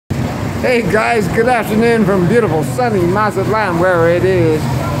Hey guys, good afternoon from beautiful sunny Mazatlan, where it is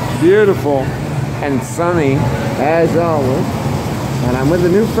beautiful and sunny as always. And I'm with a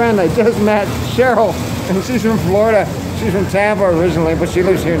new friend I just met, Cheryl, and she's from Florida. She's from Tampa originally, but she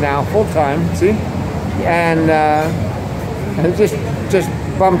lives here now full time. See? And I just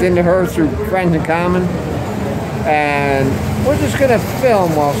bumped into her through friends in common, and we're just gonna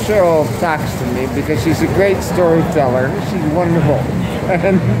film while Cheryl talks to me because she's a great storyteller. She's wonderful.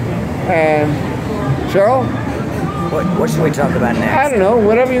 And Cheryl, what should we talk about next? I don't know.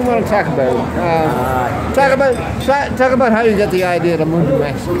 Whatever you want to talk about. Talk about how you got the idea to move to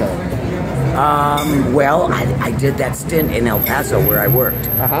Mexico. Well, I did that stint in El Paso where I worked.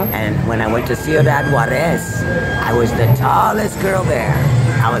 And when I went to Ciudad Juarez, I was the tallest girl there.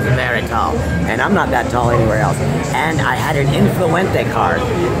 I was very tall. And I'm not that tall anywhere else. And I had an Influente card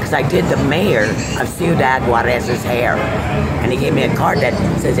because I did the mayor of Ciudad Juarez's hair. And he gave me a card that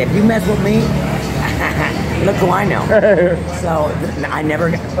says, if you mess with me, look who I know. So I never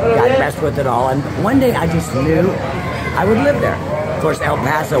got messed with at all. And one day I just knew I would live there. Of course, El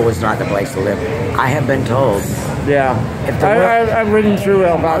Paso was not the place to live. I have been told. Yeah. I've ridden through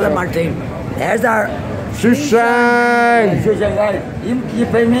El Paso. Hola, Martin. There's our... Shushan! Shushan guy. You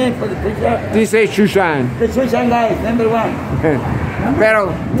pay me for the picture? Dice Shushan. The Shushan guy, number one.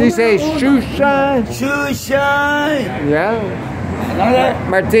 Pero dice Shushan. Shushan! Yeah. Another?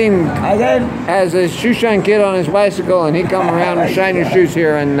 Martin Again? has a Shushan kid on his bicycle, and he come around and shine your shoes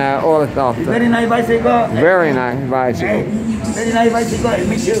here in Olazalta. Very nice bicycle. Very nice bicycle. Very nice bicycle,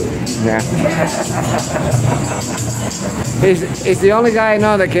 me too. Yeah. He's the only guy I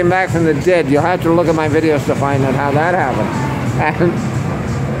know that came back from the dead. You'll have to look at my videos to find out how that happened.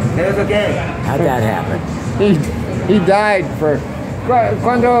 And It was okay. How'd that happen? he died for...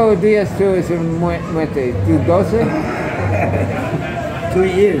 ¿Cuántos días tú se muerte? ¿Tú 12? 2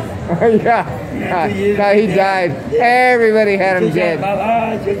 years. Yeah. No, he died. Everybody had him dead.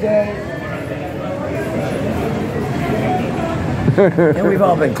 And we've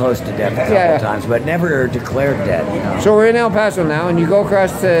all been close to death a couple times, but never declared dead, you know. So we're in El Paso now, and you go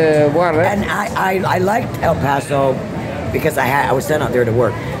across to Juarez. And I liked El Paso because I was sent out there to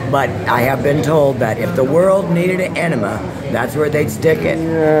work. But I have been told that if the world needed an enema, that's where they'd stick it.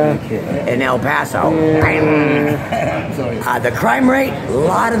 Yeah. In El Paso. The crime rate, a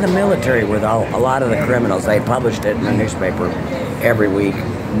lot of the military were a lot of the criminals. They published it in the newspaper every week.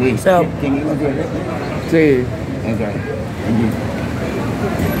 So, See.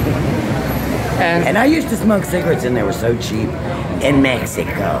 and I used to smoke cigarettes and they were so cheap in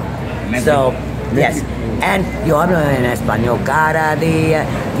Mexico. So, yes. And yo hablo en español cada día.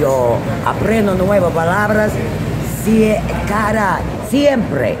 Yo aprendo nuevas palabras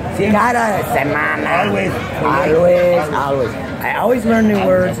siempre. Cada semana. Always. I always learn new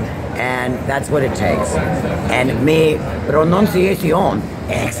words, and that's what it takes. And mi pronunciación,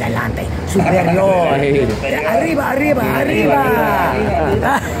 excelente, superior. Arriba.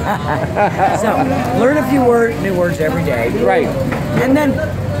 So, learn a few new words every day. Right. And then,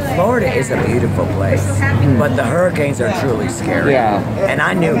 Florida is a beautiful place, but the hurricanes are truly scary. Yeah. And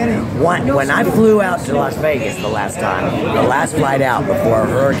I knew when I flew out to Las Vegas the last time, the last flight out before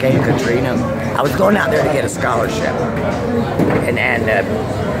Hurricane Katrina, I was going out there to get a scholarship and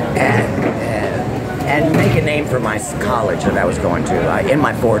make a name for my college that I was going to. In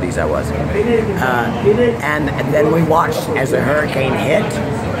my 40s, I was. And then we watched as the hurricane hit.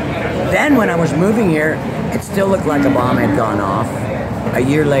 Then when I was moving here, it still looked like a bomb had gone off. A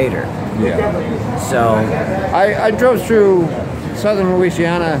year later. Yeah. So I drove through southern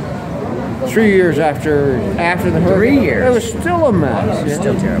Louisiana 3 years after the hurricane. 3 years. It was still a mess. It was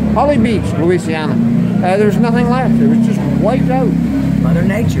still terrible. Holly Beach, Louisiana. There was nothing left. It was just wiped out. Mother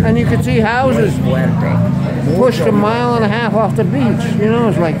Nature. And you could see houses pushed a mile and a half off the beach. You know,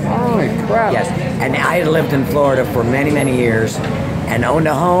 it's like, holy crap. Yes. And I had lived in Florida for many, many years and owned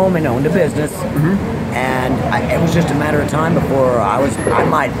a home and owned a business. And it was just a matter of time before I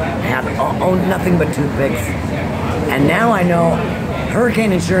might have owned nothing but toothpicks. And now I know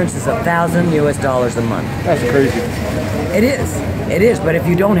hurricane insurance is $1,000 US a month. That's crazy. It is. But if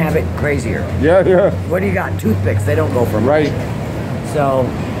you don't have it, crazier. Yeah. What do you got? Toothpicks. They don't go from Right. So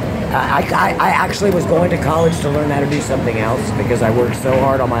I actually was going to college to learn how to do something else because I worked so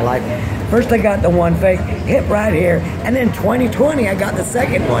hard all my life. First I got the one fake hip right here, and then 2020 I got the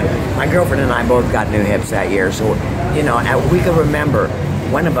second one. My girlfriend and I both got new hips that year, so you know we could remember.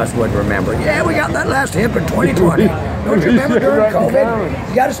 One of us would remember. Yeah, we got that last hip in 2020. Don't you remember during COVID?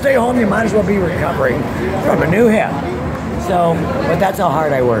 You got to stay home. You might as well be recovering from a new hip. So, but that's how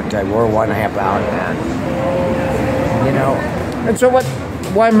hard I worked. I wore 1.5 pounds, man. You know. And so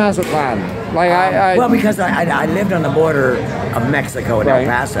why Mazatlan? Like Well, because I lived on the border of Mexico and Right.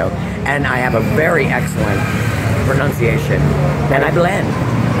 El Paso, and I have a very excellent pronunciation, and I blend.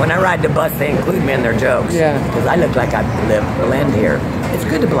 When I ride the bus, they include me in their jokes. Yeah. Because I look like I blend here. It's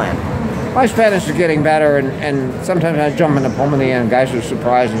good to blend. my Spanish is getting better, and sometimes I jump in the Pulmoney and guys are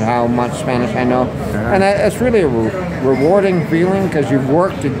surprised at how much Spanish I know. And it's really a rewarding feeling because you've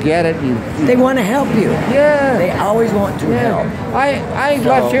worked to get it. They want to help you. Yeah. They always want to help. I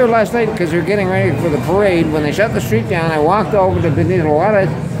left here last night because they're getting ready for the parade. When they shut the street down, I walked over to Benito Juarez,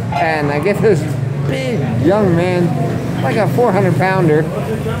 and I get this big young man, like a 400-pounder.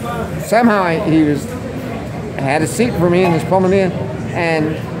 Somehow he had a seat for me in this Pulmoney,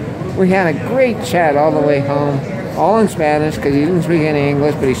 and we had a great chat all the way home, all in Spanish because he didn't speak any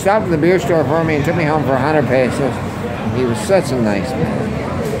English, but he stopped at the beer store for me and took me home for 100 pesos. He was such a nice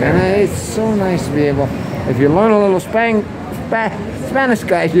man. And it's so nice to be able, if you learn a little Spanish,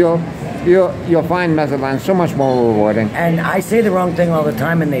 guys, you'll find Mazatlan so much more rewarding. And I say the wrong thing all the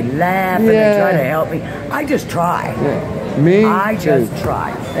time, and they laugh and they try to help me. I just try. Yeah. Me I too. just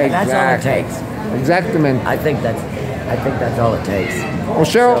try. And that's all it takes. Exactamente. I think that's all it takes. Well,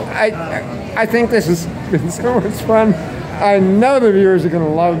 Cheryl, I think this has been so much fun. I know the viewers are going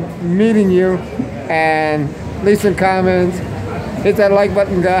to love meeting you, and leave some comments. Hit that like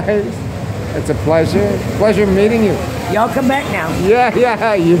button, guys. It's a pleasure. Pleasure meeting you. Y'all come back now.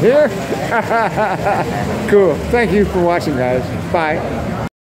 Yeah, you hear? Cool. Thank you for watching, guys. Bye.